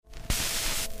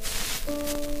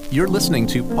You're listening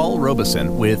to Paul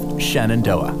Robeson with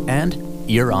Shenandoah, and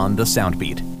you're on the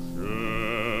Soundbeat.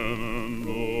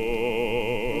 Shenandoah,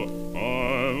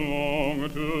 I long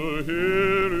to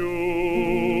hear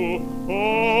you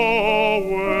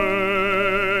away,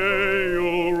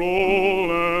 you'll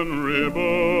roll and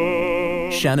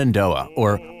river. Shenandoah,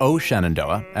 or O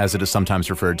Shenandoah, as it is sometimes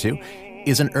referred to,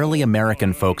 is an early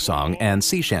American folk song and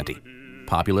sea shanty.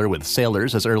 Popular with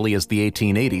sailors as early as the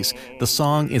 1880s, the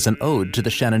song is an ode to the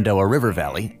Shenandoah River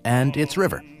Valley and its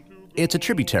river. It's a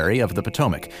tributary of the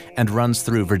Potomac and runs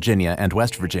through Virginia and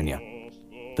West Virginia.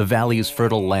 The valley's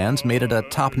fertile lands made it a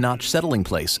top-notch settling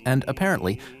place and,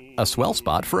 apparently, a swell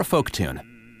spot for a folk tune.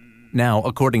 Now,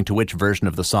 according to which version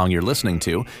of the song you're listening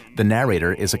to, the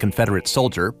narrator is a Confederate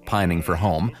soldier pining for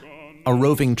home, a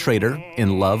roving trader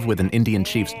in love with an Indian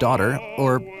chief's daughter,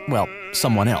 or, well,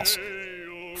 someone else.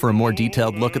 For a more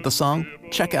detailed look at the song,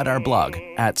 check out our blog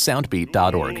at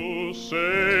soundbeat.org.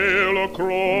 Sail across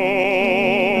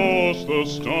the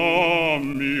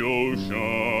stormy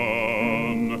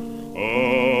ocean,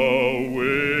 away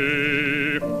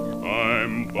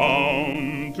I'm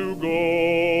bound to go,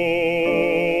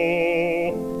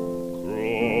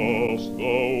 across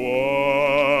the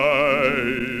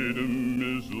wide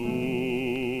Missouri.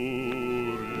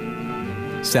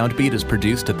 Soundbeat is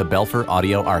produced at the Belfer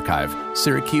Audio Archive,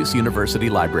 Syracuse University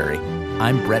Library.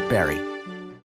 I'm Brett Barry.